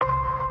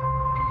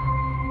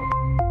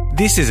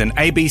This is an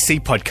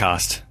ABC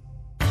podcast.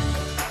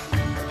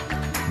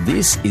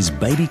 This is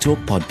Baby Talk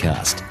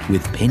Podcast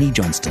with Penny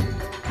Johnston.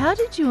 How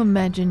did you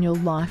imagine your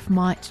life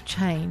might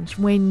change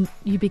when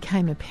you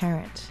became a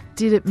parent?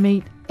 Did it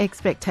meet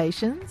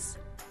expectations?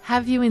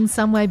 Have you in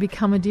some way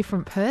become a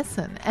different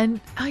person?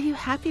 And are you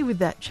happy with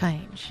that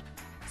change?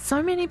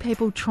 So many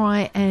people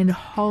try and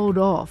hold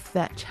off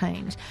that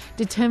change,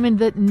 determined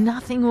that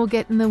nothing will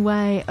get in the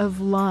way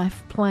of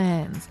life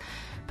plans.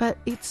 But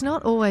it's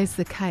not always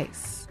the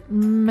case.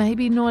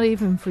 Maybe not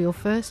even for your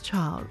first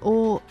child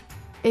or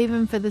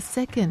even for the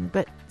second,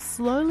 but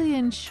slowly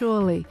and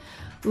surely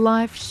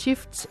life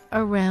shifts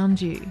around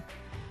you.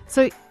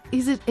 So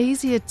is it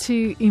easier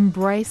to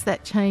embrace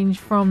that change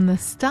from the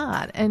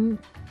start? And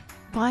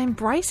by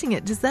embracing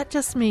it, does that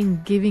just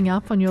mean giving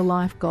up on your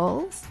life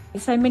goals?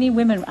 So many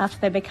women, after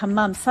they become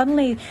mums,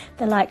 suddenly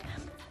they're like,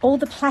 all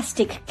the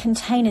plastic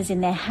containers in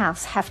their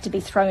house have to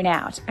be thrown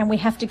out, and we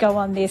have to go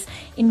on this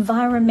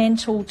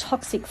environmental,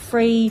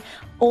 toxic-free,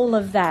 all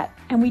of that.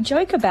 And we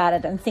joke about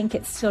it and think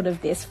it's sort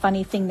of this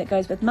funny thing that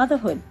goes with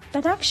motherhood.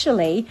 But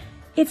actually,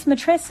 it's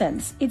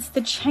matrescence. It's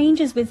the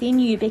changes within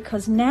you,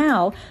 because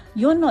now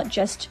you're not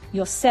just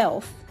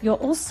yourself, you're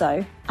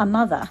also a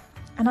mother.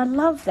 And I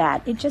love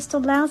that. It just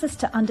allows us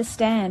to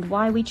understand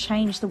why we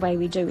change the way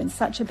we do in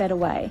such a better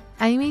way.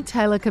 Amy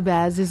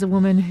Taylor-Kabbaz is a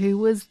woman who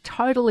was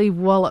totally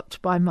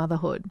walloped by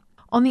motherhood.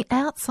 On the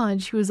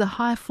outside, she was a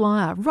high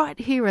flyer right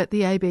here at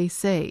the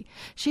ABC.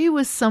 She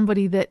was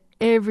somebody that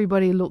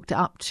everybody looked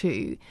up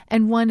to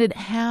and wondered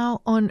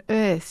how on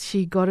earth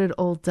she got it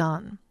all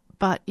done.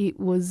 But it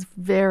was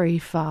very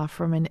far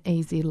from an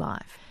easy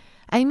life.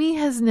 Amy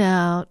has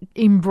now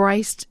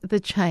embraced the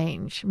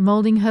change,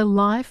 moulding her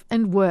life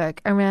and work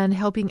around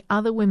helping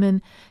other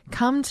women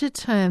come to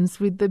terms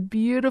with the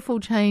beautiful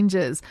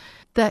changes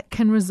that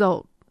can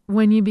result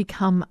when you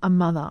become a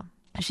mother.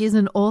 She's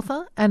an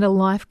author and a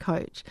life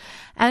coach,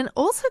 and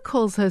also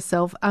calls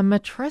herself a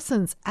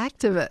matrescence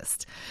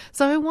activist.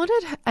 So I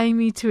wanted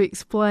Amy to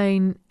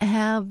explain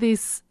how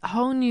this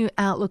whole new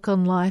outlook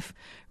on life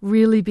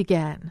really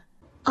began.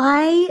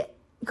 I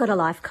got a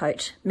life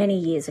coach many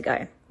years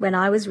ago when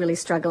I was really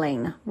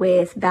struggling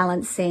with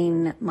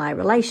balancing my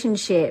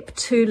relationship,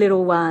 2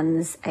 little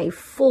ones, a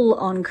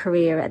full-on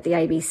career at the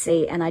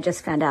ABC, and I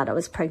just found out I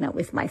was pregnant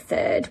with my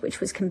 3rd, which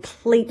was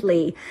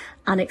completely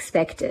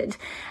unexpected.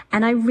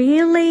 And I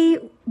really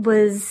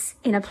was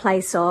in a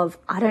place of,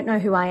 I don't know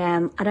who I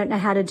am, I don't know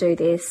how to do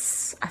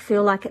this, I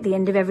feel like at the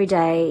end of every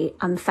day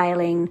I'm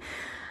failing,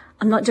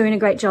 I'm not doing a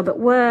great job at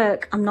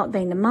work, I'm not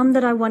being the mum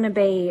that I want to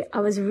be.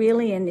 I was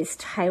really in this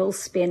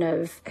tailspin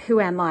of who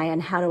am I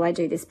and how do I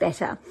do this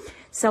better?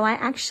 So I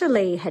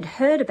actually had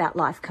heard about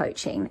life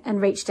coaching and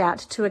reached out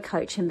to a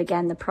coach and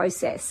began the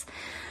process.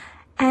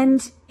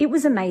 And it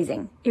was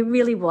amazing. It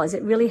really was.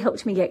 It really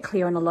helped me get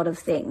clear on a lot of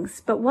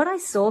things. But what I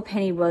saw,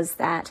 Penny, was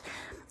that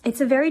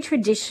it's a very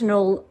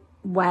traditional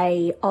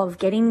way of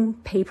getting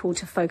people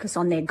to focus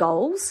on their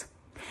goals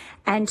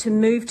and to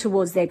move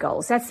towards their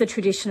goals. That's the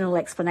traditional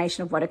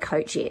explanation of what a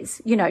coach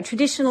is. You know,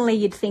 traditionally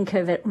you'd think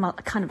of it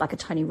kind of like a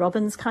Tony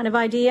Robbins kind of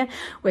idea,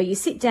 where you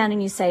sit down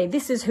and you say,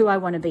 this is who I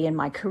want to be in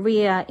my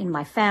career, in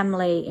my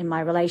family, in my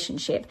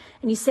relationship,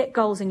 and you set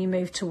goals and you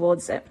move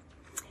towards it.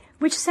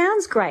 Which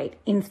sounds great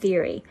in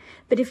theory,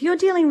 but if you're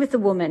dealing with a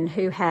woman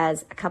who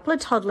has a couple of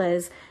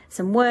toddlers,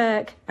 some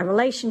work, a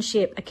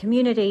relationship, a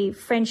community,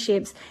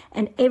 friendships,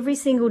 and every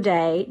single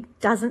day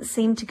doesn't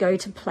seem to go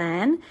to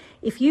plan,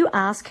 if you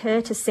ask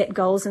her to set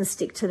goals and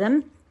stick to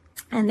them,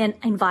 and then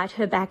invite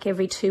her back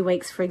every 2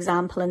 weeks, for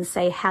example, and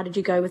say, how did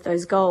you go with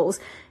those goals?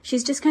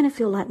 She's just going to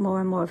feel like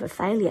more and more of a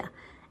failure.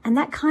 And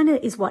that kind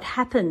of is what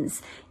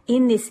happens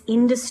in this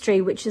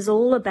industry, which is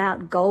all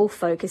about goal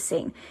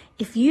focusing.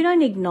 If you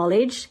don't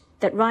acknowledge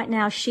that right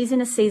now she's in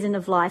a season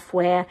of life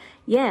where,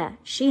 yeah,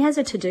 she has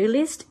a to-do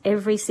list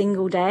every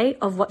single day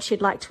of what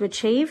she'd like to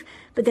achieve,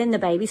 but then the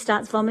baby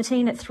starts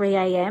vomiting at 3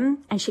 a.m.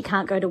 and she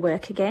can't go to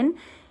work again.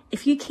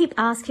 If you keep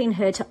asking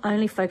her to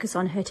only focus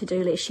on her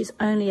to-do list, she's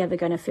only ever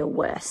going to feel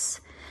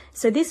worse.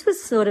 So this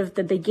was sort of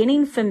the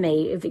beginning for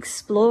me of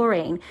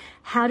exploring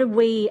how do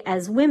we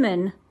as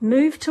women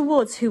move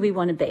towards who we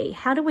want to be?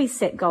 How do we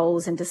set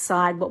goals and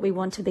decide what we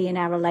want to be in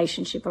our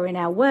relationship or in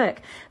our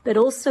work, but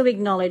also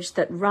acknowledge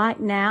that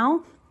right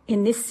now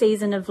in this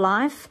season of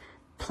life,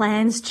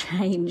 plans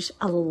change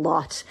a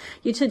lot.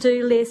 Your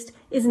to-do list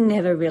is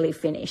never really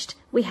finished.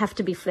 We have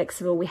to be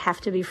flexible, we have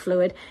to be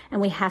fluid,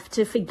 and we have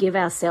to forgive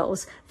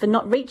ourselves for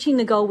not reaching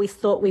the goal we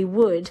thought we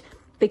would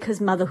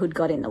because motherhood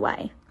got in the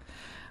way.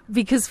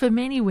 Because for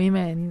many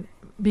women,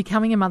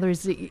 becoming a mother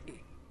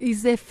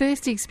is their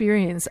first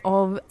experience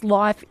of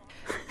life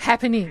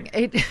happening.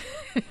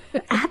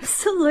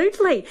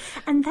 Absolutely.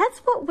 And that's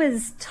what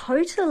was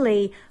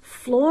totally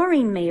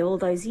flooring me all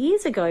those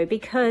years ago,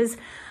 because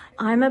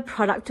I'm a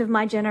product of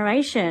my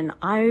generation.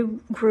 I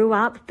grew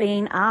up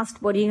being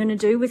asked, what are you going to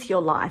do with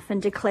your life?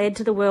 And declared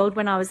to the world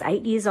when I was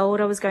 8 years old,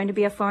 I was going to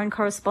be a foreign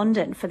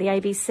correspondent for the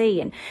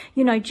ABC. And,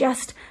 you know,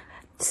 just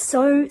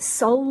so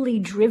solely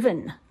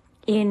driven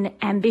in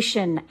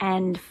ambition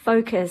and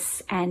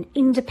focus and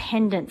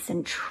independence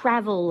and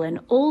travel and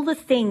all the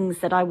things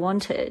that I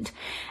wanted.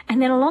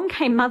 And then along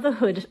came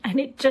motherhood, and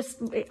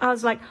I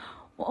was like,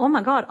 oh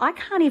my God, I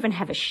can't even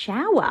have a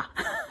shower,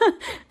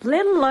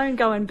 let alone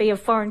go and be a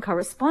foreign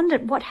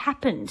correspondent. What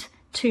happened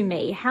to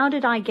me? How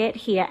did I get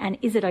here? And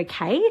is it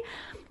okay?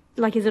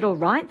 Like, is it all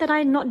right that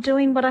I'm not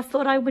doing what I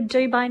thought I would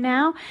do by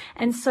now?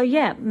 And so,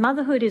 yeah,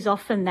 motherhood is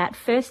often that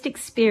first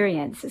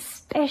experience,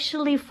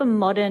 especially for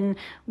modern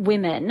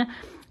women,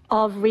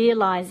 of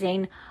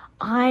realizing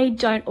I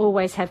don't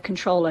always have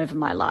control over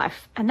my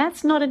life. And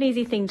that's not an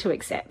easy thing to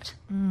accept.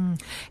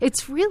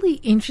 It's really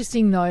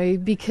interesting, though,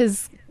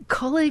 because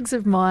colleagues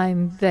of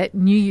mine that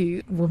knew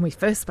you when we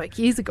first spoke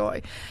years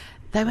ago,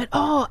 they went,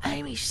 oh,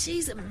 Amy,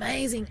 she's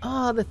amazing.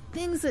 Oh, the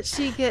things that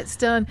she gets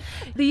done.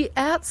 The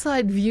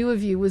outside view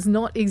of you was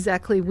not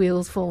exactly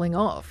wheels falling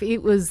off.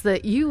 It was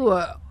that you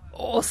were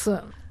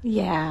awesome.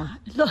 Yeah,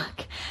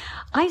 look,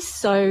 I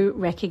so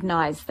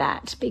recognise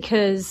that,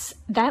 because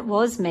that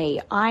was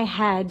me.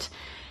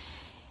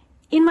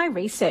 In my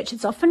research,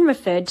 it's often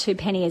referred to,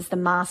 Penny, as the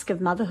mask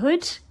of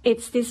motherhood.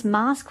 It's this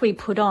mask we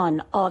put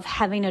on of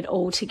having it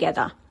all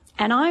together.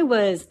 And I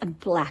was a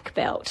black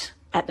belt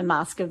at the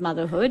mask of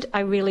motherhood.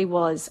 I really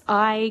was.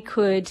 I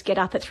could get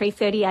up at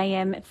 3:30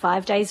 a.m.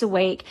 5 days a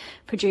week,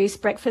 produce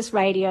breakfast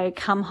radio,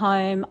 come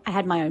home. I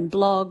had my own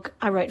blog.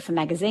 I wrote for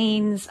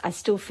magazines. I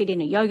still fit in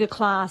a yoga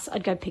class.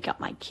 I'd go pick up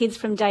my kids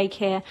from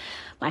daycare.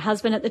 My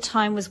husband at the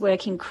time was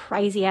working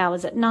crazy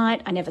hours at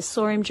night. I never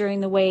saw him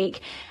during the week.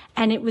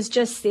 And it was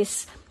just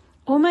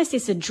almost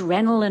this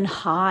adrenaline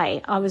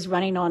high I was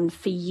running on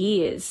for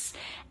years.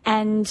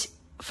 And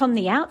from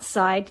the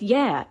outside,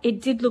 yeah, it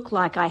did look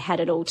like I had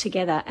it all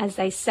together, as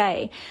they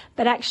say.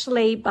 But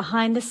actually,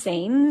 behind the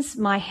scenes,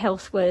 my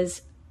health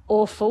was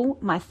awful.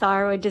 My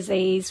thyroid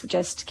disease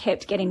just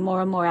kept getting more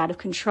and more out of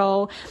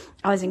control.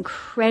 I was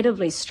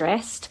incredibly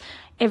stressed.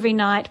 Every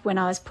night when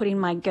I was putting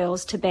my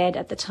girls to bed,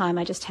 at the time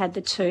I just had the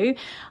two,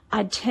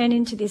 I'd turn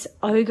into this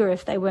ogre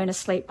if they weren't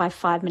asleep by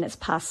 5 minutes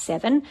past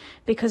 7,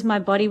 because my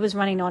body was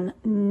running on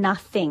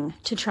nothing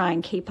to try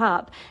and keep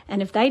up.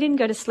 And if they didn't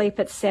go to sleep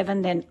at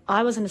 7, then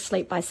I wasn't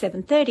asleep by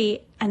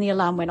 7:30 and the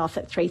alarm went off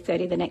at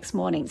 3:30 the next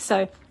morning.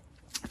 So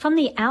from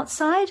the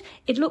outside,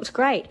 it looked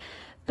great.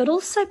 But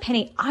also,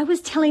 Penny, I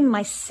was telling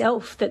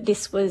myself that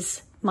this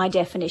was my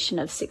definition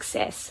of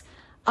success.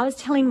 I was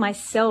telling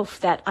myself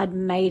that I'd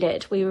made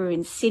it. We were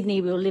in Sydney.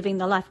 We were living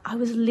the life. I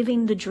was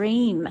living the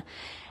dream.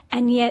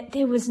 And yet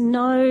there was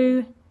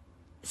no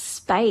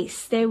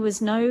space. There was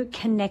no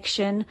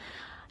connection.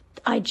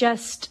 I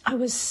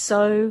was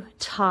so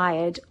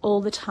tired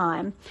all the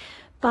time.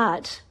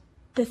 But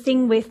the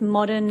thing with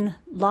modern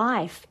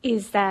life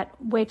is that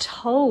we're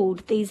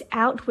told these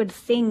outward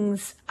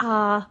things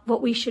are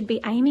what we should be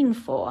aiming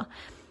for.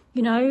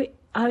 You know,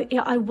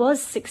 I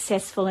was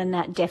successful in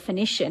that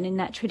definition, in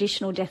that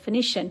traditional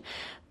definition,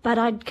 but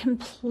I'd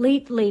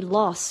completely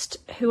lost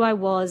who I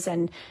was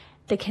and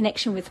the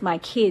connection with my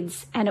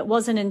kids. And it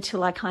wasn't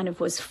until I kind of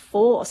was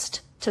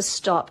forced to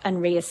stop and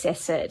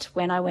reassess it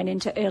when I went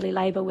into early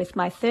labour with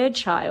my third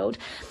child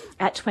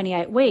at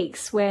 28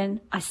 weeks, when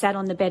I sat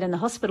on the bed in the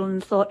hospital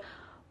and thought,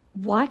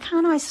 why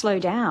can't I slow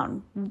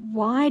down?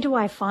 Why do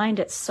I find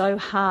it so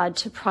hard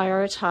to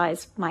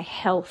prioritise my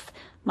health,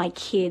 my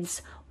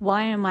kids?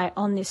 Why am I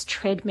on this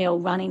treadmill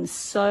running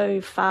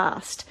so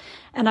fast?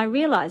 And I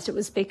realised it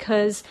was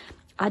because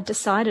I'd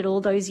decided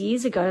all those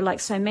years ago, like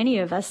so many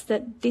of us,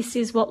 that this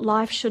is what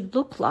life should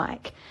look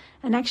like.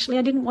 And actually,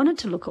 I didn't want it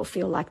to look or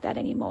feel like that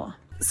anymore.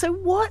 So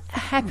what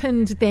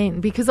happened then?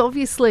 Because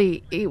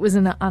obviously it was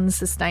an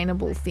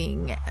unsustainable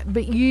thing,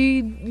 but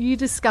you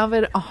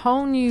discovered a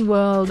whole new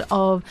world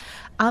of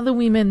other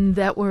women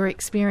that were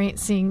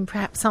experiencing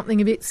perhaps something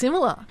a bit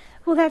similar.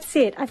 Well, that's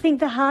it. I think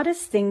the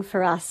hardest thing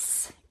for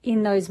us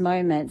in those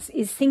moments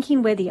is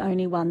thinking we're the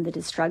only one that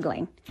is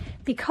struggling,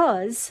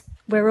 because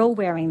we're all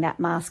wearing that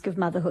mask of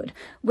motherhood,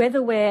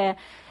 whether we're,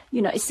 you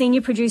know,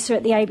 senior producer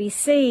at the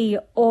ABC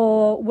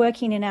or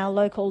working in our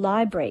local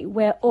library.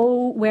 We're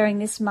all wearing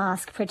this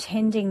mask,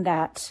 pretending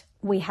that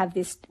we have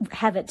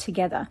it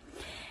together.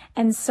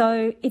 And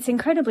so it's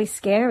incredibly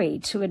scary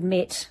to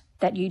admit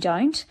that you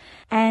don't.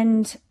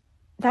 And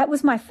that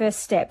was my first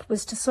step,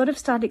 was to sort of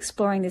start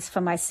exploring this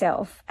for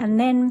myself. And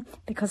then,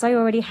 because I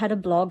already had a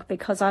blog,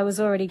 because I was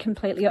already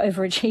completely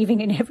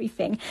overachieving in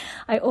everything,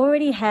 I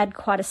already had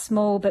quite a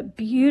small but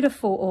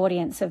beautiful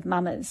audience of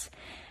mamas.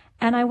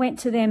 And I went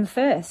to them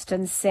first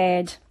and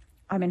said,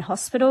 I'm in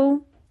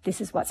hospital. This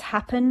is what's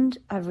happened.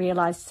 I've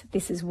realised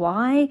this is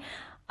why.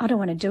 I don't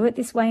want to do it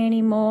this way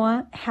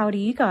anymore. How do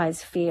you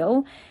guys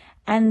feel?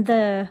 And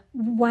the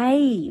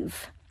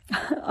wave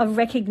of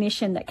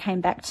recognition that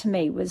came back to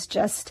me was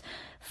just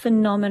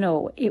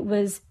phenomenal. It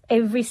was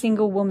every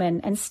single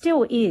woman, and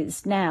still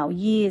is now,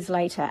 years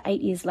later,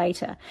 8 years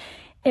later.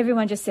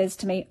 Everyone just says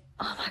to me,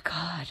 oh my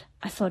God,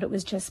 I thought it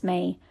was just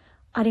me.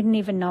 I didn't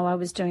even know I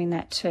was doing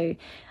that too.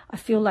 I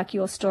feel like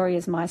your story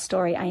is my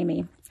story,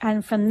 Amy.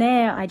 And from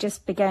there, I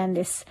just began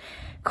this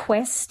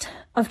quest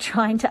of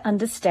trying to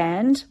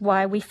understand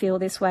why we feel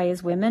this way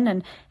as women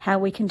and how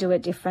we can do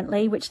it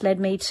differently, which led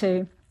me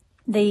to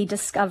the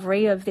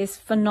discovery of this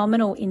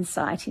phenomenal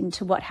insight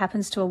into what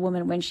happens to a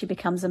woman when she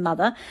becomes a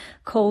mother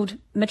called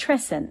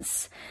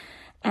matrescence.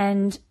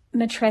 And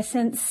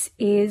matrescence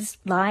is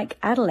like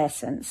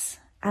adolescence.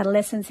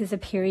 Adolescence is a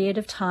period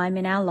of time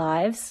in our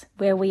lives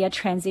where we are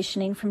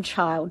transitioning from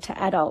child to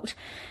adult.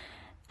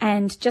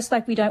 And just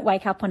like we don't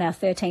wake up on our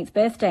 13th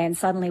birthday and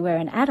suddenly we're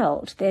an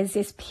adult, there's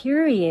this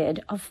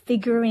period of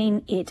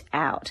figuring it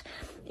out.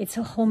 It's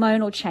a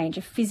hormonal change,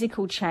 a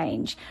physical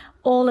change,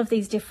 all of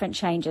these different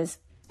changes.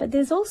 But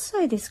there's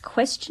also this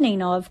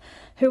questioning of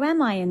who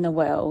am I in the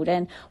world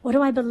and what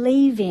do I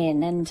believe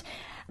in and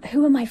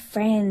who are my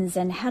friends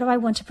and how do I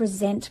want to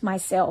present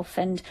myself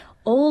and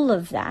all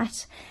of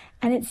that.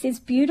 And it's this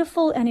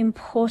beautiful and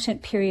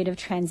important period of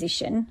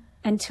transition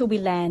until we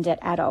land at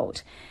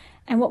adult.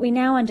 And what we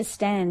now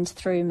understand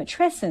through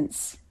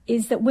matrescence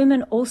is that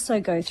women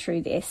also go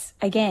through this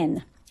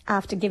again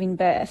after giving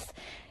birth.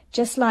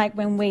 Just like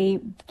when we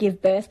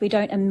give birth, we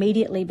don't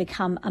immediately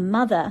become a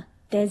mother.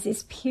 There's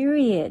this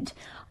period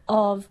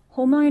of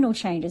hormonal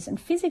changes and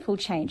physical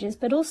changes,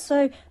 but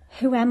also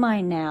who am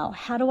I now?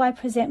 How do I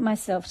present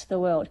myself to the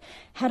world?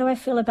 How do I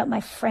feel about my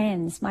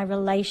friends, my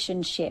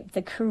relationship,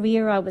 the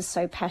career I was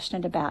so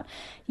passionate about?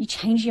 You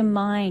change your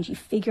mind, you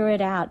figure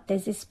it out.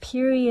 There's this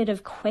period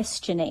of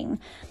questioning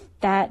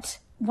that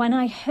when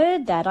I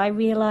heard that, I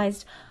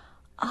realized,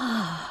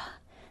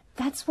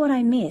 that's what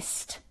I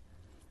missed.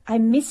 I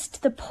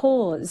missed the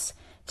pause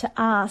to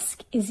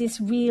ask, is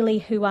this really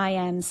who I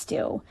am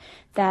still?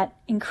 That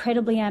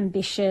incredibly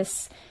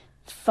ambitious,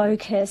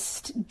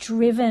 focused,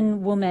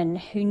 driven woman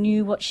who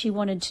knew what she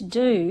wanted to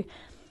do.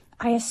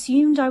 I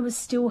assumed I was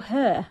still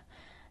her,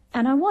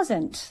 and I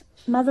wasn't.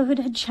 Motherhood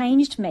had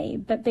changed me,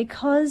 but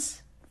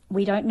because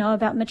we don't know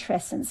about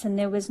matrescence and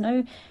there was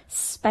no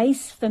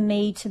space for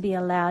me to be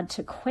allowed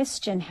to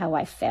question how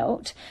I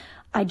felt,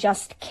 I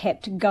just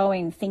kept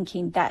going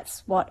thinking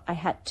that's what I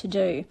had to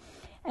do.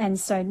 And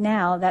so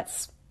now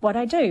that's what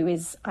I do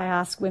is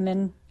I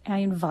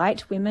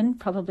invite women,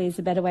 probably is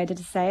a better way to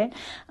say it,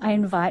 I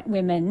invite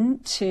women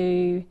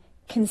to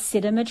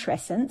consider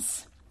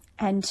matrescence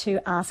and to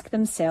ask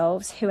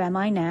themselves, who am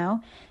I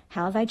now?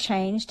 How have I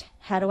changed?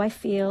 How do I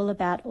feel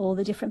about all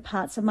the different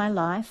parts of my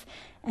life?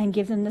 And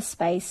give them the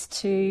space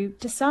to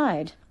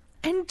decide.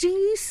 And do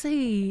you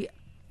see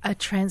a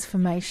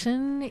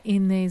transformation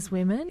in these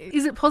women?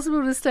 Is it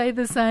possible to stay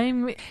the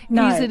same?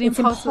 No, is it it's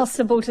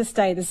impossible to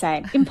stay the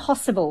same.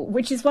 Impossible,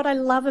 which is what I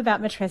love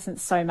about matrescence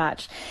so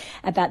much,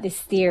 about this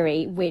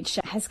theory, which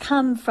has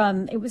come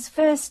from, it was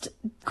first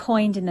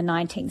coined in the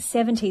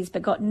 1970s,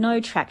 but got no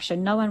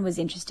traction. No one was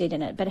interested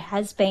in it, but it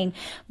has been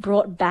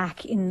brought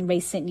back in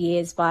recent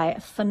years by a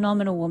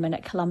phenomenal woman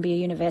at Columbia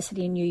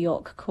University in New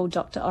York called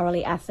Dr.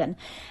 Aurelie Athan.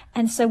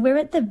 And so we're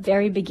at the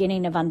very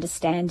beginning of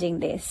understanding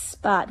this,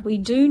 but we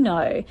do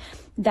know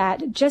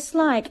that just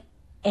like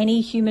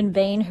any human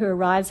being who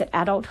arrives at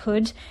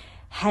adulthood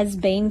has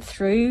been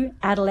through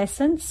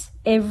adolescence,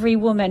 every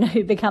woman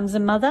who becomes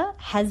a mother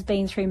has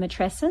been through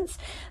matrescence,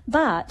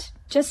 but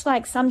just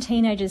like some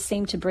teenagers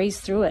seem to breeze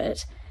through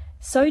it,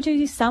 so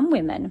do some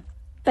women.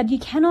 But you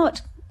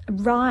cannot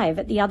arrive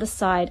at the other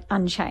side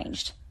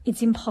unchanged.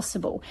 It's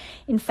impossible.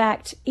 In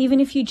fact, even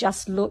if you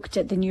just looked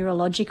at the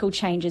neurological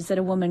changes that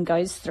a woman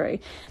goes through,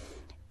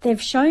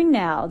 they've shown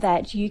now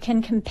that you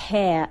can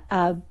compare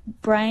a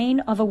brain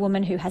of a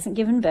woman who hasn't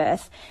given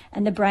birth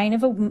and the brain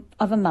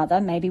of a mother,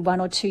 maybe 1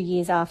 or 2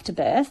 years after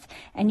birth,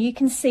 and you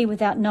can see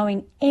without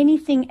knowing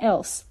anything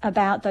else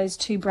about those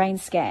two brain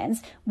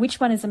scans, which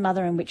one is a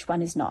mother and which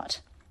one is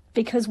not.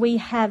 Because we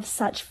have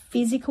such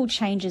physical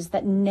changes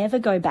that never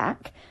go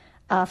back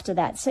after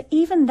that. So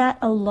even that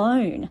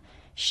alone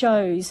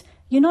shows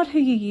you're not who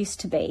you used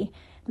to be,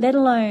 let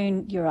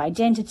alone your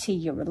identity,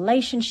 your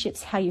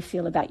relationships, how you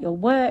feel about your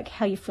work,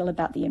 how you feel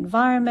about the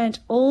environment,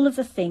 all of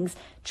the things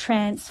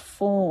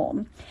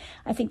transform.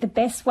 I think the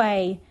best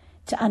way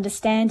to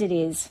understand it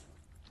is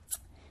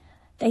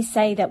they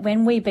say that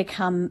when we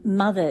become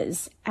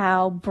mothers,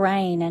 our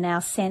brain and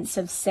our sense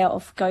of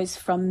self goes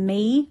from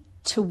me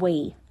to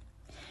we.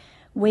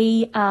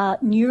 We are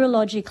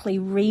neurologically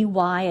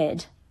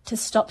rewired to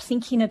stop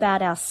thinking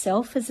about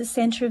ourselves as the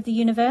center of the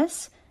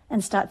universe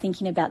and start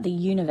thinking about the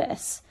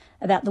universe,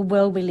 about the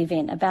world we live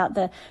in, about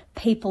the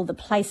people, the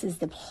places,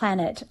 the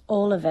planet,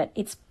 all of it.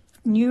 It's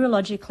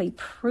neurologically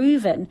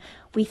proven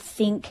we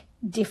think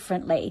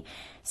differently.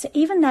 So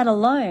even that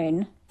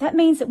alone, that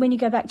means that when you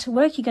go back to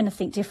work, you're going to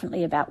think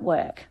differently about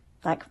work.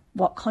 Like,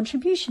 what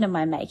contribution am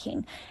I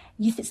making?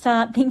 You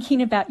start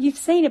thinking about, you've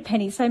seen it,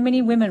 Penny, so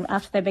many women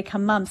after they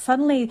become mums,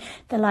 suddenly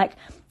they're like,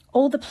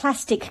 all the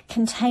plastic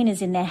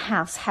containers in their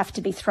house have to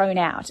be thrown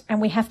out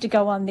and we have to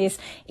go on this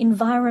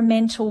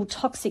environmental,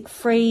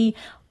 toxic-free,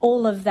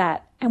 all of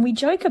that. And we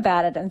joke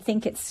about it and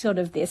think it's sort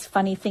of this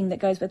funny thing that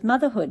goes with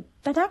motherhood.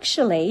 But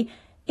actually,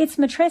 It's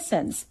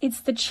matrescence. It's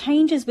the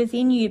changes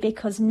within you,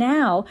 because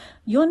now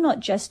you're not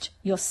just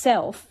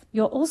yourself,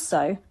 you're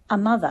also a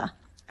mother.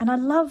 And I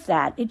love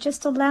that. It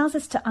just allows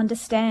us to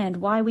understand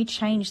why we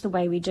change the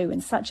way we do in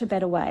such a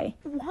better way.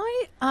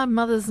 Why are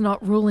mothers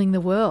not ruling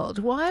the world?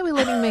 Why are we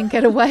letting men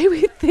get away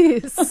with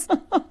this?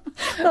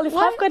 Well, if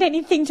I've got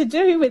anything to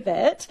do with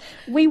it,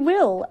 we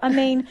will. I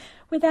mean,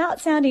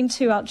 without sounding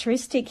too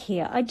altruistic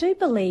here, I do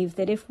believe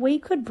that if we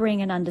could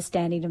bring an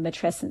understanding of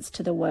matrescence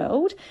to the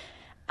world,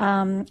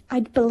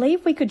 I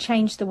believe we could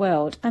change the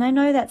world. And I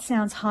know that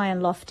sounds high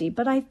and lofty,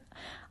 but I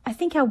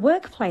think our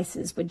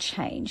workplaces would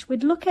change.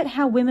 We'd look at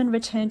how women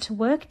return to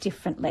work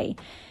differently.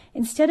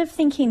 Instead of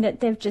thinking that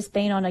they've just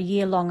been on a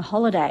year-long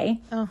holiday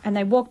and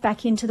they walk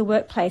back into the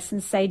workplace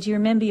and say, do you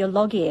remember your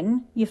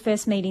login? Your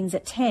first meeting's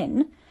at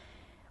 10.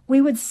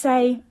 We would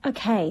say,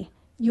 okay,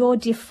 you're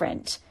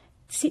different.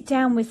 Sit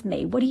down with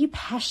me. What are you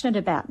passionate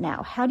about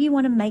now? How do you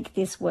want to make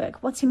this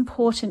work? What's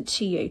important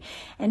to you?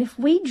 And if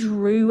we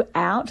drew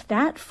out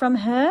that from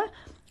her,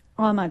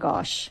 oh my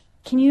gosh,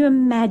 can you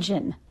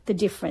imagine the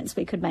difference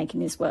we could make in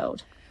this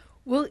world?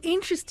 Well,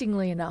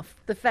 interestingly enough,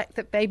 the fact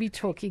that Baby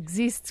Talk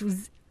exists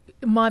was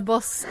my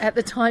boss at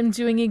the time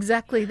doing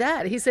exactly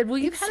that. He said, well,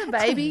 you've had a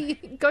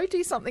baby, go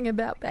do something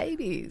about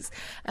babies.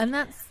 And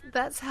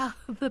that's how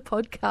the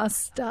podcast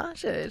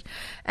started.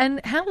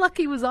 And how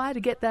lucky was I to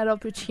get that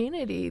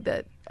opportunity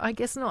that I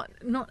guess not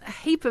a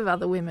heap of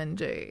other women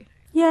do.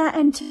 Yeah,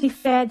 and to be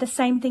fair, the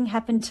same thing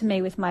happened to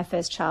me with my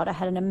first child. I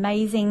had an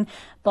amazing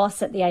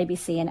boss at the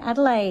ABC in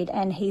Adelaide,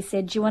 and he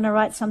said, do you want to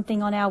write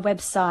something on our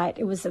website?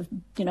 It was,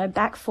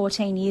 back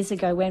 14 years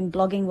ago when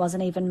blogging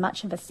wasn't even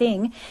much of a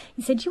thing.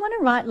 He said, do you want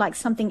to write like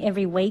something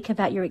every week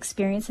about your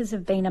experiences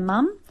of being a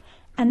mum?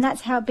 And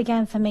that's how it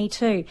began for me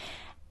too.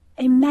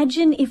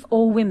 Imagine if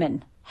all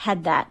women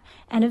had that.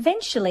 And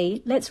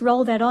eventually, let's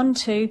roll that on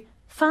to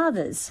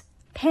fathers,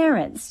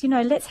 parents.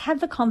 Let's have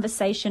the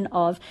conversation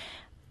of,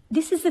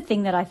 this is the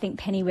thing that I think,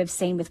 Penny, we've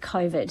seen with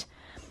COVID.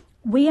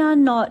 We are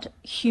not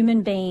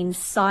human beings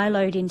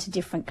siloed into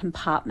different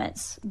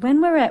compartments.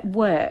 When we're at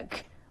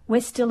work,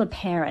 we're still a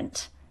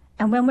parent.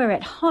 And when we're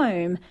at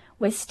home,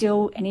 we're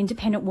still an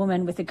independent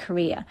woman with a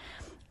career.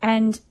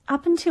 And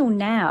up until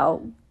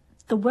now,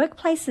 the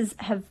workplaces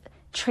have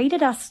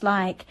treated us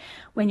like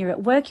when you're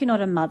at work, you're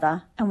not a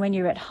mother. And when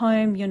you're at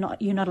home, you're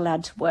not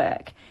allowed to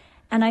work.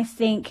 And I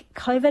think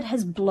COVID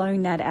has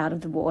blown that out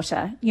of the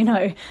water.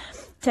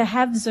 To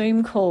have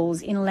Zoom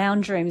calls in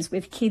lounge rooms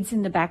with kids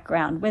in the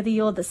background, whether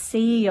you're the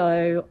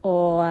CEO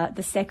or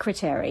the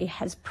secretary,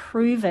 has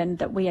proven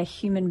that we are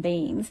human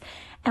beings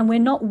and we're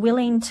not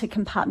willing to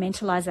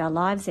compartmentalize our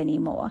lives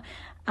anymore.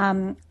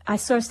 I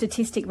saw a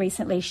statistic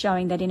recently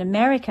showing that in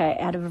America,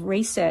 out of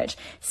research,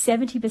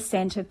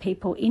 70% of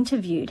people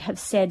interviewed have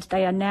said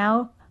they are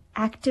now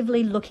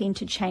actively looking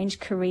to change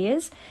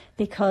careers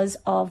because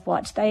of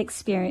what they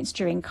experienced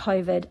during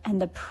COVID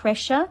and the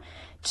pressure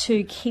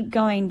to keep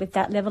going with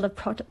that level of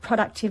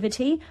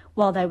productivity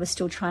while they were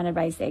still trying to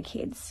raise their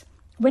kids.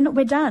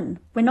 We're done.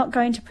 We're not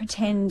going to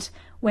pretend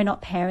we're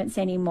not parents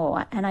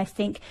anymore. And I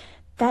think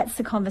that's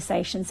the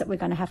conversations that we're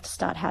going to have to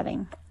start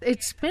having.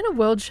 It's been a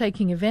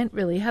world-shaking event,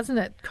 really, hasn't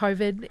it,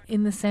 COVID,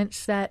 in the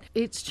sense that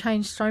it's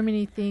changed so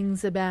many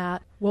things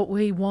about what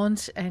we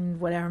want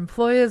and what our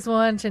employers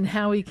want and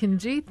how we can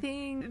do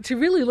things. To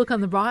really look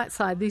on the bright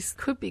side, this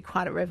could be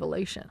quite a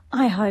revolution.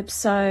 I hope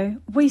so.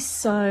 We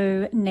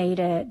so need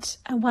it.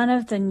 One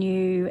of the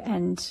new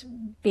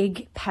and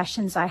big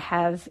passions I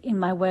have in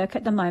my work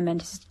at the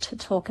moment is to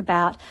talk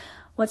about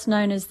what's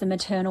known as the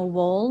maternal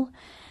wall.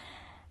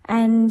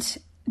 And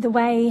the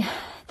way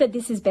that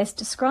this is best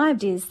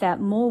described is that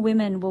more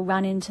women will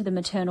run into the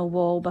maternal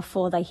wall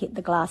before they hit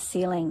the glass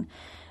ceiling,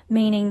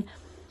 meaning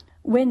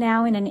we're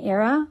now in an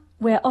era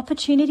where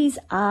opportunities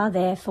are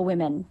there for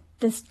women.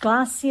 This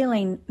glass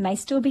ceiling may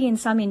still be in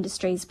some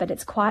industries, but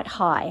it's quite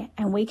high,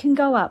 and we can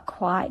go up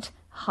quite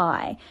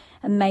high.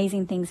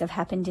 Amazing things have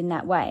happened in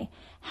that way.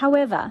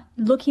 However,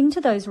 look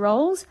into those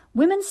roles,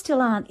 women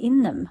still aren't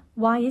in them.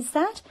 Why is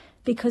that?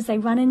 Because they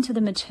run into the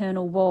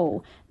maternal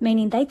wall,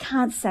 meaning they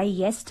can't say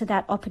yes to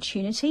that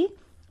opportunity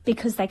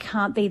because they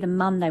can't be the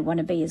mum they want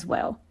to be as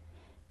well.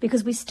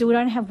 Because we still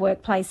don't have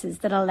workplaces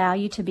that allow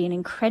you to be an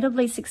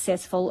incredibly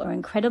successful or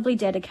incredibly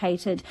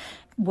dedicated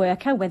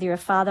worker, whether you're a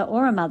father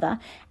or a mother,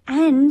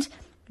 and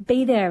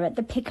be there at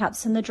the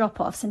pickups and the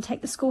drop-offs and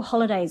take the school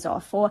holidays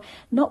off, or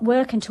not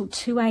work until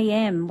 2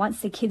 a.m.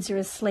 once the kids are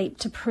asleep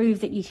to prove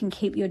that you can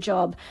keep your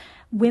job.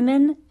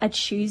 Women are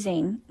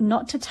choosing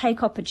not to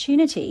take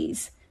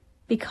opportunities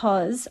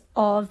because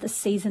of the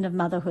season of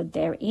motherhood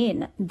they're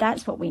in.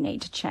 That's what we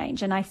need to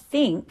change. And I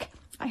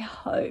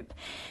hope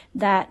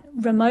that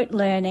remote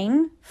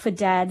learning for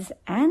dads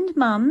and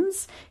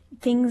mums,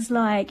 things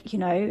like,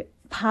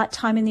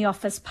 part-time in the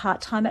office,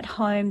 part-time at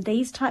home,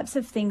 these types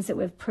of things that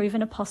we've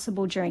proven are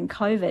possible during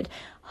COVID,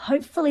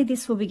 hopefully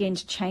this will begin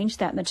to change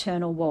that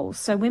maternal wall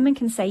so women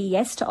can say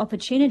yes to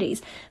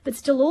opportunities, but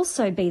still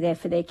also be there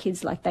for their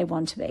kids like they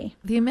want to be.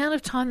 The amount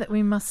of time that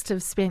we must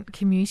have spent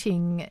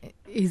commuting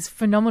is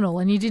phenomenal,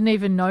 and you didn't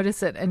even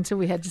notice it until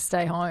we had to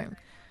stay home.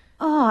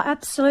 Oh,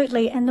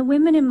 absolutely. And the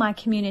women in my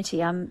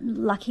community, I'm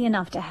lucky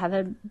enough to have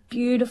a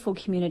beautiful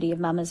community of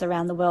mamas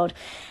around the world.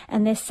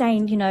 And they're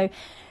saying, you know,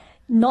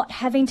 not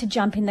having to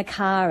jump in the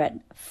car at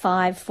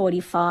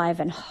 5:45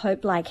 and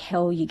hope like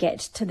hell you get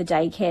to the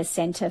daycare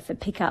centre for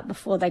pickup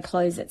before they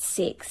close at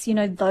 6. You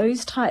know,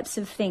 those types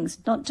of things.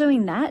 Not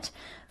doing that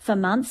for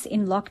months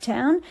in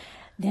lockdown,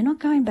 they're not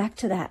going back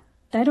to that.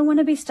 They don't want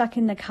to be stuck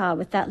in the car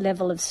with that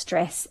level of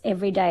stress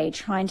every day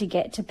trying to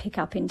get to pick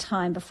up in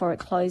time before it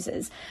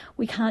closes.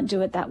 We can't do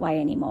it that way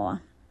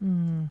anymore.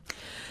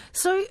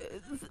 So,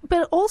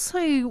 but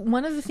also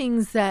one of the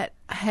things that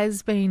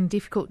has been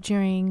difficult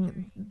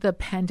during the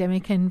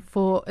pandemic and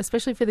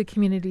especially for the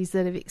communities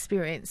that have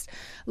experienced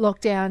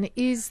lockdown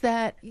is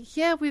that,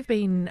 we've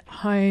been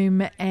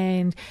home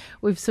and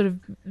we've sort of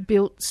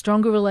built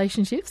stronger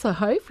relationships, I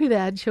hope, with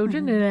our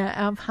children and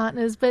our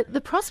partners. But the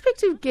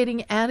prospect of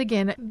getting out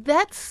again,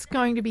 that's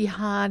going to be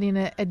hard in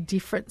a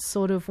different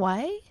sort of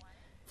way.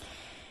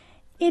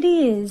 It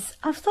is.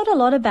 I've thought a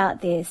lot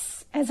about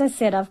this. As I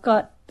said, I've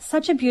got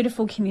such a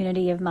beautiful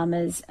community of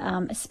mamas,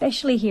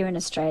 especially here in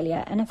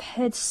Australia, and I've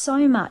heard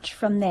so much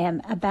from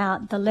them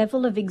about the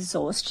level of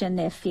exhaustion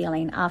they're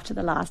feeling after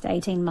the last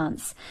 18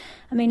 months.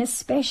 I mean,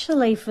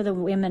 especially for the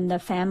women, the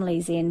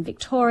families in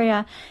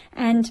Victoria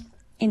and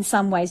in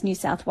some ways New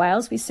South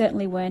Wales. We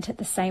certainly weren't at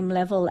the same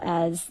level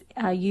as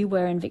you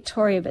were in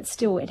Victoria, but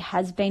still it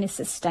has been a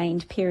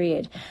sustained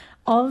period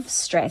of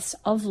stress,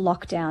 of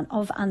lockdown,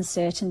 of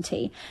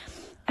uncertainty.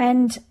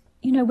 And,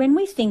 you know, when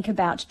we think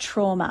about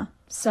trauma,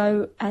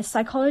 so a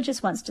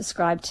psychologist once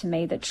described to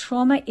me that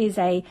trauma is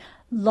a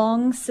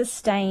long,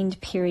 sustained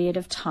period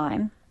of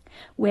time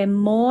where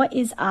more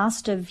is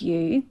asked of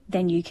you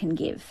than you can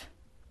give.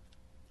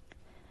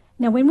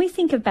 Now, when we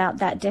think about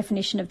that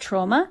definition of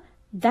trauma,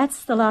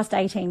 that's the last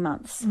 18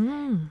 months.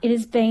 It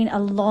has been a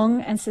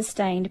long and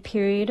sustained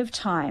period of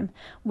time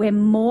where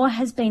more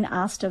has been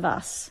asked of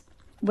us,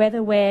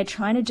 whether we're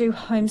trying to do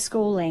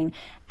homeschooling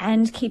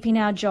and keeping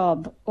our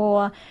job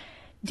or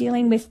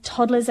dealing with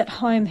toddlers at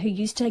home who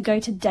used to go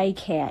to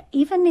daycare,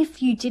 even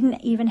if you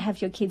didn't even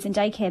have your kids in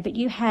daycare, but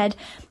you had,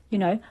 you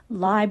know,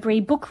 library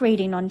book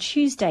reading on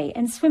Tuesday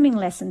and swimming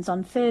lessons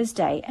on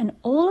Thursday, and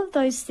all of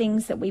those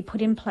things that we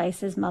put in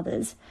place as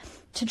mothers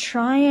to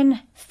try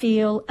and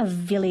feel a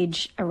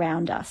village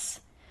around us.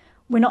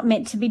 We're not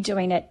meant to be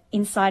doing it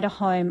inside a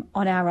home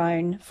on our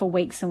own for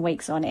weeks and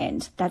weeks on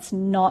end. That's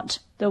not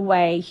the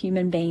way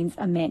human beings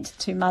are meant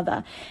to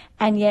mother.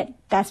 And yet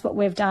that's what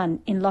we've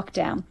done in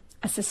lockdown.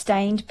 A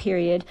sustained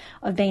period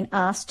of being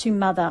asked to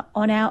mother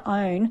on our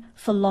own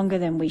for longer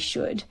than we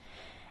should.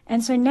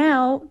 And so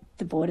now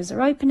the borders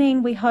are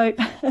opening, we hope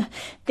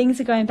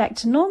things are going back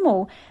to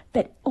normal,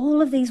 but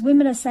all of these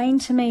women are saying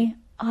to me,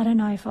 I don't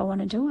know if I want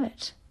to do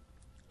it.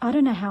 I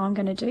don't know how I'm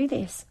going to do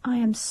this. I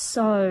am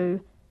so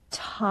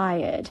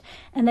tired.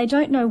 And they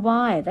don't know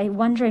why. They're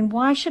wondering,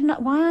 why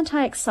aren't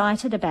I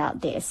excited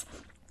about this?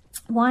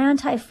 Why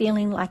aren't I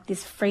feeling like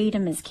this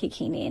freedom is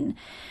kicking in?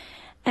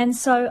 And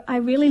so I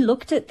really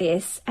looked at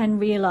this and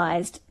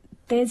realised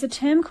there's a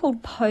term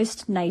called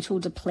postnatal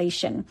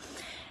depletion,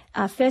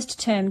 first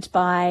termed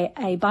by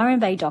a Byron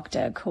Bay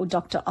doctor called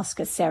Dr.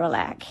 Oscar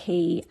Serrelak.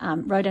 He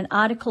wrote an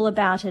article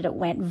about it. It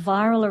went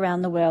viral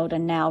around the world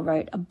and now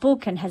wrote a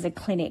book and has a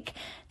clinic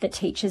that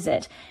teaches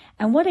it.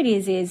 And what it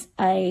is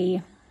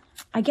a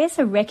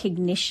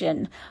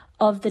recognition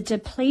of the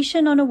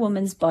depletion on a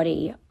woman's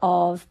body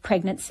of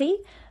pregnancy,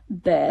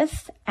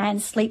 birth,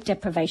 and sleep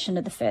deprivation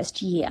of the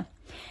first year.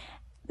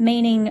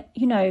 Meaning,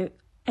 you know,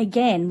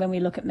 again, when we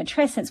look at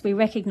matrescence, we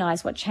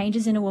recognize what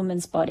changes in a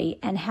woman's body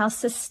and how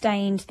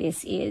sustained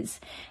this is.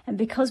 And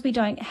because we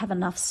don't have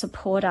enough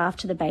support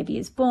after the baby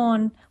is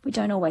born, we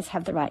don't always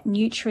have the right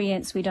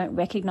nutrients, we don't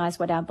recognize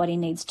what our body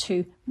needs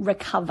to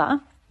recover.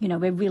 You know,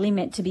 we're really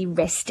meant to be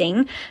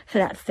resting for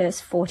that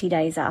first 40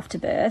 days after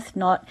birth,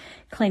 not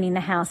cleaning the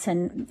house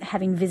and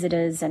having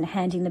visitors and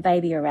handing the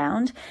baby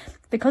around.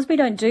 Because we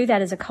don't do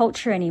that as a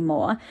culture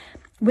anymore,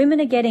 women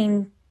are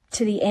getting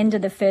to the end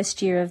of the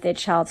first year of their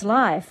child's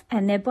life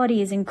and their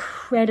body is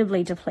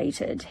incredibly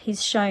depleted.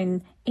 He's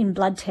shown in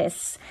blood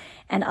tests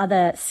and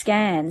other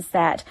scans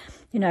that,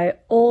 you know,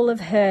 all of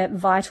her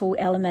vital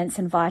elements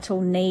and vital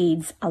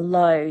needs are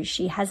low.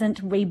 She hasn't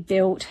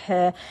rebuilt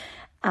her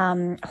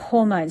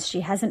hormones.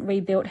 She hasn't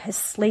rebuilt her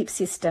sleep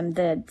system.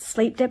 The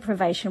sleep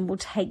deprivation will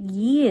take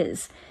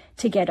years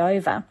to get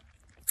over.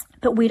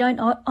 But we don't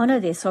honour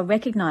this or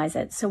recognise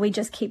it. So we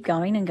just keep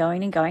going and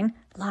going and going,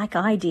 like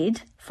I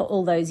did for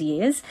all those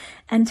years,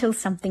 until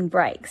something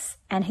breaks.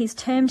 And he's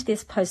termed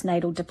this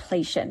postnatal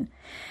depletion.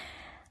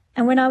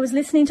 And when I was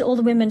listening to all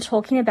the women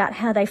talking about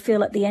how they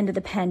feel at the end of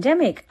the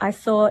pandemic, I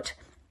thought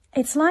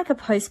it's like a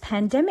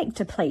post-pandemic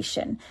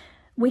depletion.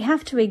 We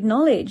have to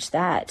acknowledge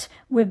that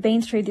we've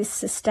been through this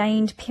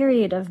sustained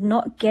period of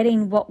not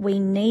getting what we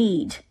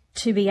need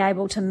to be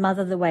able to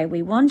mother the way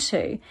we want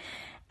to.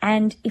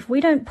 And if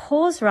we don't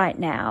pause right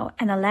now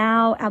and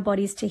allow our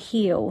bodies to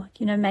heal,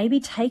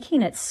 maybe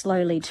taking it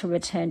slowly to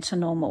return to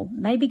normal,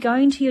 maybe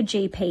going to your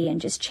GP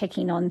and just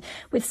checking on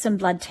with some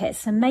blood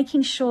tests and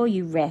making sure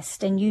you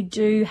rest and you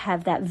do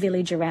have that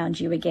village around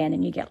you again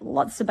and you get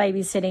lots of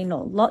babysitting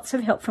or lots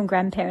of help from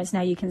grandparents now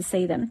you can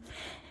see them.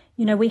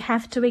 We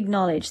have to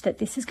acknowledge that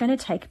this is going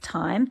to take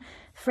time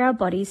for our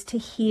bodies to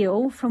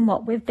heal from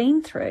what we've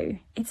been through.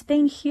 It's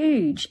been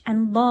huge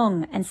and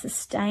long and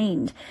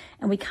sustained,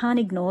 and we can't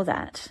ignore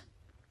that.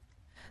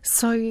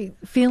 So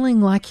feeling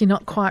like you're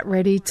not quite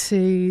ready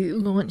to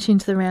launch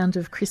into the round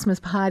of Christmas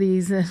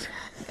parties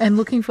and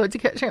looking forward to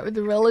catching up with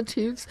the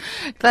relatives,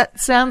 that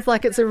sounds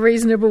like it's a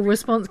reasonable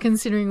response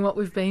considering what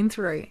we've been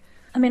through.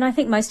 I mean, I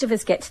think most of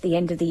us get to the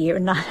end of the year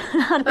and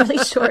aren't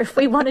really sure if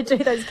we want to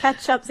do those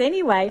catch-ups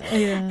anyway.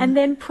 Yeah. And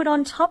then put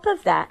on top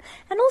of that.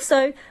 And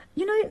also,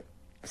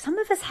 some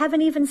of us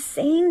haven't even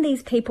seen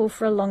these people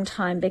for a long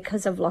time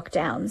because of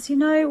lockdowns.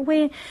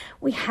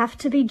 We have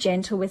to be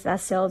gentle with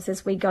ourselves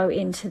as we go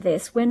into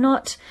this. We're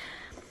not...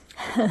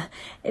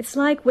 It's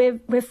like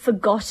we've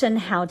forgotten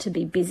how to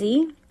be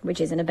busy, which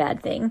isn't a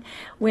bad thing.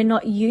 We're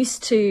not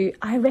used to...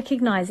 I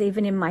recognise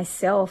even in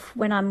myself,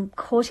 when I'm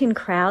caught in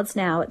crowds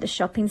now at the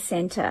shopping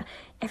centre,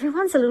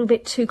 everyone's a little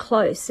bit too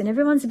close and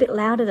everyone's a bit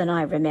louder than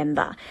I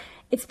remember.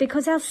 It's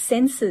because our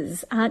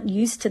senses aren't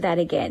used to that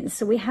again.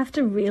 So we have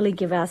to really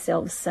give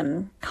ourselves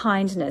some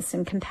kindness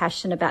and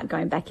compassion about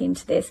going back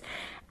into this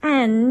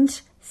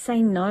and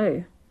say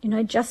no.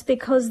 Just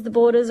because the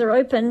borders are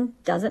open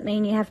doesn't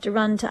mean you have to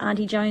run to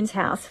Auntie Joan's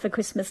house for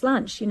Christmas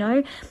lunch.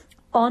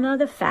 Honour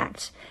the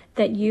fact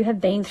that you have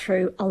been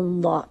through a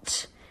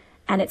lot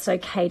and it's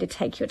okay to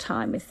take your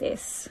time with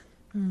this.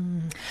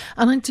 And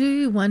I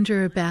do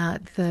wonder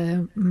about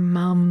the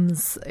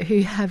mums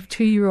who have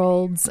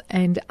 2-year-olds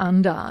and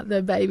under,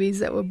 the babies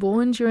that were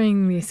born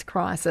during this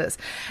crisis.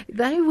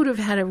 They would have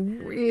had a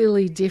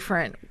really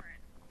different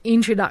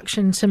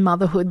introduction to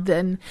motherhood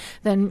than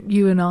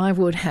you and I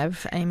would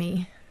have,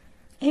 Amy.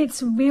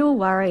 It's a real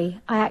worry.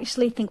 I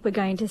actually think we're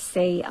going to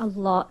see a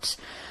lot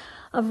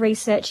of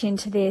research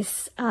into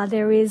this.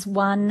 There is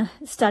one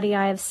study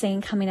I have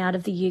seen coming out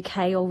of the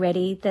UK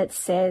already that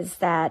says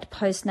that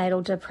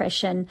postnatal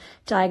depression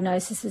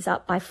diagnosis is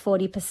up by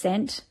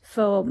 40%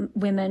 for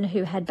women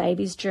who had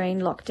babies during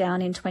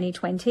lockdown in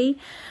 2020.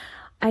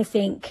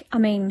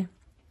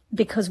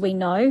 Because we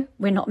know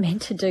we're not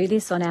meant to do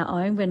this on our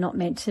own, we're not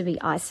meant to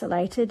be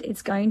isolated.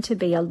 It's going to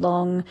be a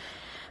long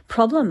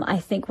problem I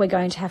think we're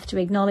going to have to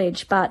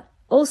acknowledge. But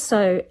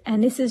also,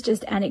 and this is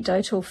just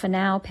anecdotal for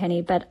now,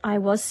 Penny, but I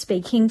was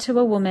speaking to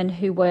a woman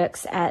who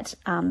works at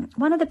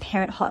one of the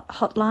parent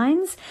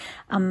hotlines.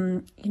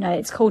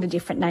 It's called a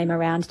different name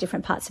around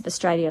different parts of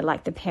Australia,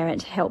 like the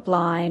Parent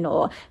Helpline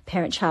or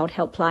Parent Child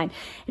Helpline.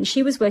 And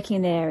she was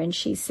working there and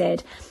she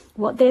said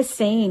what they're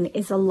seeing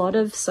is a lot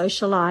of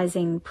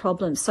socialization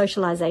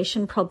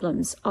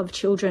problems of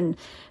children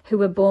who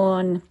were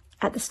born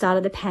at the start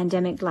of the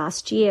pandemic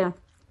last year,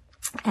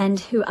 and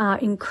who are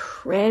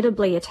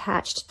incredibly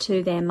attached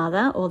to their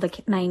mother or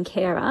the main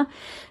carer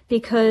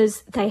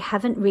because they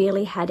haven't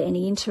really had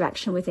any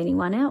interaction with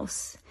anyone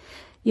else.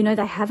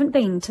 They haven't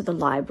been to the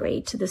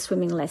library, to the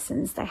swimming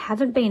lessons. They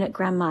haven't been at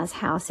grandma's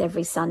house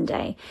every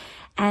Sunday.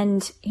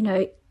 And,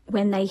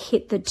 when they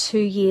hit the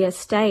 2-year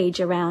stage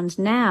around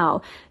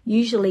now,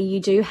 usually you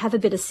do have a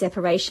bit of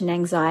separation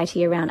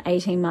anxiety around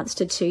 18 months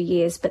to 2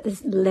 years, but the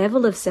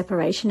level of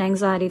separation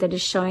anxiety that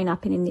is showing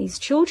up in these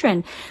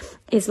children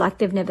is like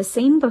they've never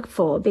seen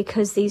before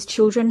because these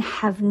children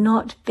have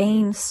not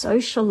been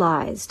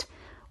socialized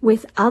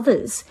with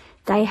others.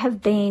 They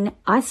have been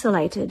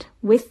isolated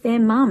with their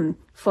mum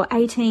for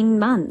 18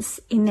 months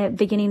in the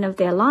beginning of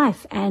their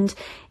life, and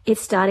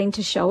it's starting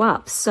to show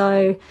up.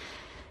 So,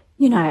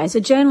 as a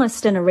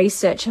journalist and a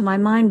researcher, my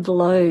mind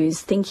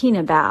blows thinking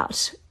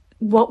about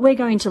what we're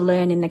going to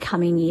learn in the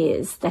coming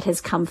years that has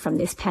come from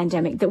this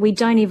pandemic that we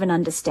don't even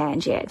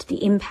understand yet.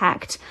 The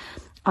impact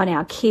on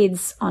our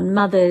kids, on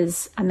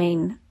mothers.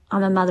 I'm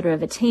a mother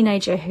of a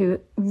teenager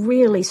who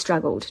really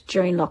struggled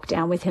during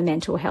lockdown with her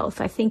mental health.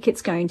 I think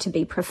it's going to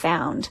be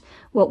profound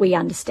what we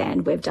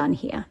understand we've done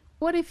here.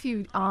 What if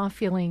you are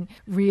feeling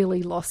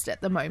really lost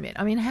at the moment?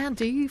 How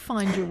do you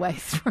find your way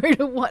through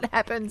to what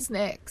happens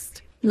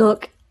next?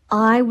 Look,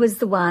 I was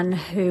the one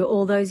who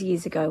all those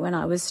years ago when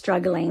I was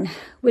struggling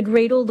would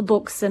read all the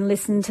books and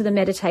listen to the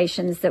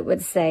meditations that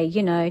would say,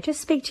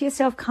 just speak to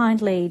yourself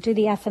kindly, do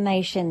the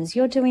affirmations,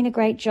 you're doing a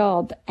great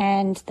job.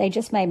 And they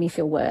just made me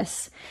feel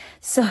worse.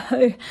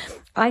 So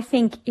I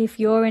think if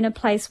you're in a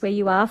place where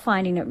you are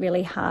finding it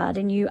really hard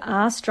and you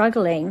are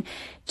struggling,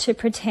 to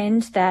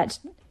pretend that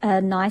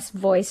a nice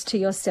voice to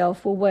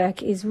yourself will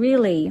work is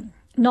really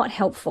not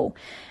helpful.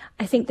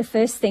 I think the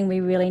first thing we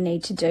really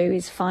need to do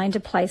is find a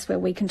place where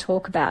we can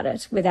talk about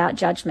it without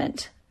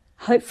judgment.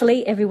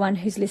 Hopefully everyone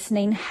who's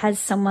listening has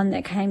someone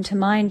that came to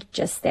mind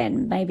just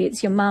then. Maybe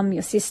it's your mum,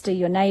 your sister,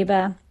 your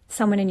neighbour,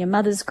 someone in your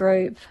mother's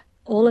group,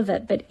 all of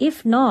it. But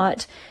if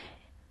not,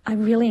 I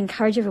really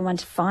encourage everyone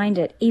to find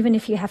it, even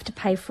if you have to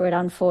pay for it,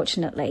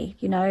 unfortunately.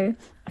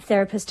 a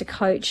therapist, a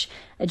coach,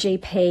 a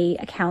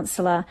GP, a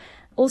counsellor.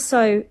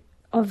 Also,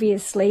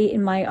 obviously,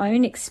 in my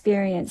own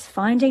experience,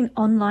 finding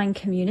online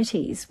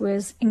communities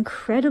was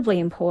incredibly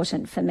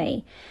important for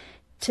me.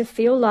 To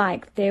feel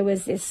like there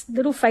was this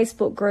little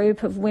Facebook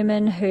group of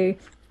women who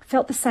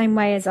felt the same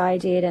way as I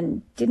did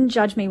and didn't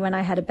judge me when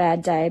I had a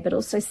bad day, but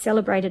also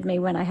celebrated me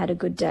when I had a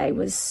good day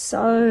was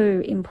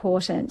so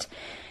important.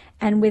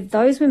 And with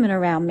those women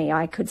around me,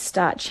 I could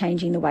start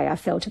changing the way I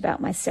felt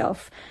about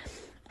myself.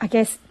 I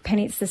guess,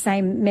 Penny, it's the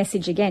same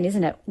message again,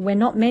 isn't it? We're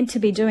not meant to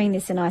be doing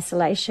this in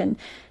isolation.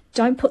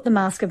 Don't put the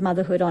mask of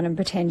motherhood on and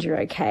pretend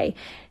you're okay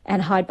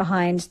and hide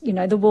behind,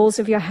 the walls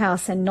of your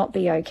house and not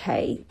be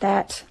okay.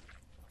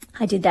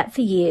 I did that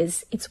for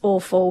years. It's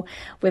awful.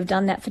 We've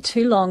done that for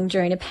too long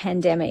during a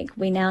pandemic.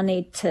 We now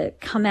need to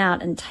come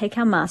out and take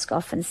our mask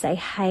off and say,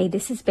 hey,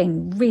 this has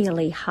been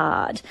really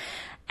hard.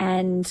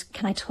 And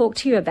can I talk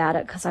to you about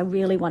it? Because I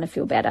really want to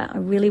feel better. I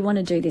really want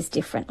to do this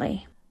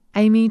differently.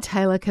 Amy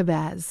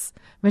Taylor-Kabbaz,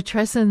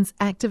 Matrescence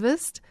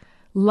activist,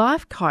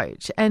 life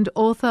coach and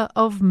author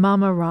of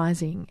Mama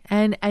Rising.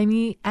 And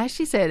Amy, as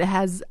she said,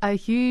 has a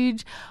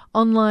huge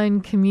online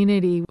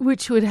community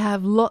which would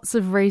have lots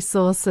of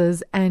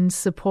resources and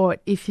support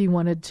if you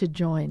wanted to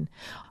join.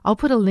 I'll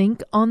put a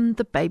link on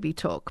the Baby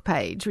Talk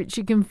page, which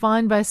you can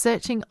find by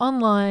searching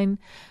online,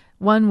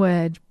 one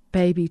word,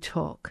 Baby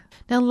Talk.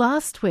 Now,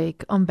 last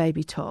week on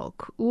Baby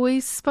Talk, we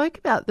spoke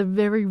about the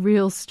very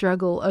real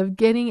struggle of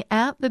getting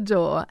out the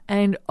door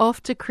and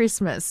off to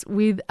Christmas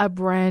with a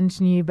brand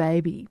new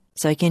baby.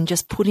 So again,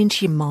 just put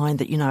into your mind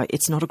that,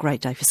 it's not a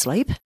great day for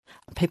sleep.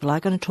 People are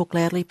going to talk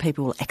loudly.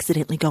 People will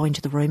accidentally go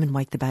into the room and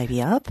wake the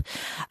baby up.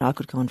 I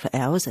could go on for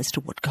hours as to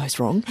what goes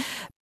wrong.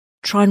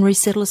 Try and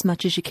resettle as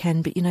much as you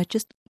can, but,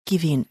 just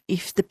give in.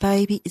 If the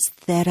baby is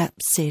that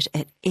upset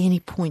at any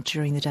point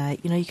during the day,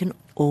 you can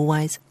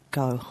always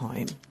go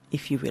home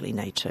if you really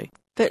need to.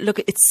 But look,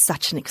 it's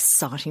such an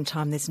exciting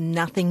time. There's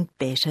nothing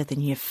better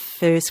than your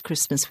first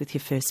Christmas with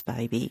your first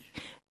baby.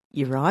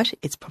 You're right,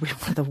 it's probably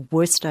one of the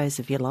worst days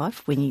of your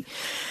life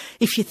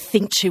if you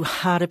think too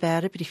hard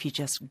about it, but if you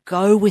just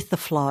go with the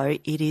flow,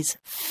 it is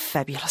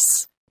fabulous.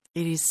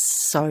 It is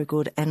so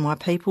good. And why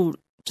people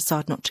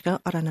decide not to go,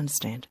 I don't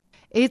understand.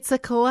 It's a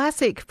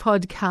classic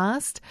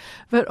podcast,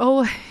 but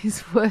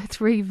always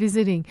worth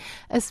revisiting,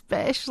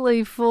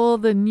 especially for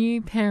the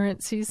new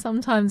parents who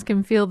sometimes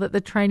can feel that the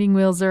training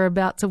wheels are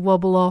about to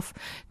wobble off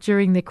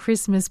during the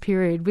Christmas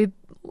period, with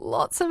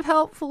lots of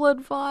helpful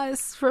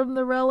advice from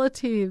the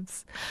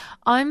relatives.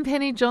 I'm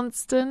Penny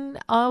Johnston.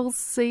 I'll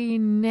see you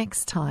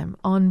next time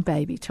on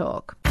Baby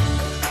Talk.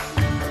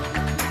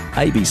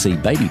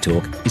 ABC Baby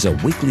Talk is a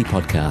weekly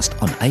podcast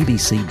on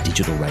ABC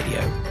Digital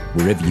Radio,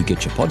 wherever you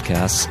get your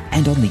podcasts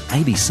and on the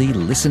ABC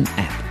Listen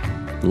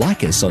app.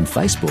 Like us on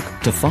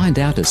Facebook to find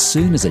out as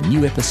soon as a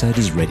new episode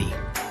is ready.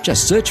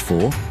 Just search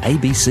for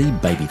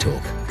ABC Baby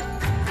Talk.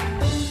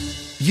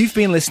 You've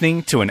been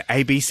listening to an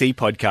ABC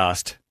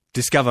podcast.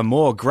 Discover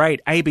more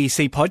great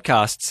ABC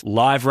podcasts,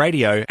 live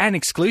radio and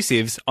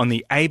exclusives on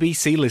the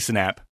ABC Listen app.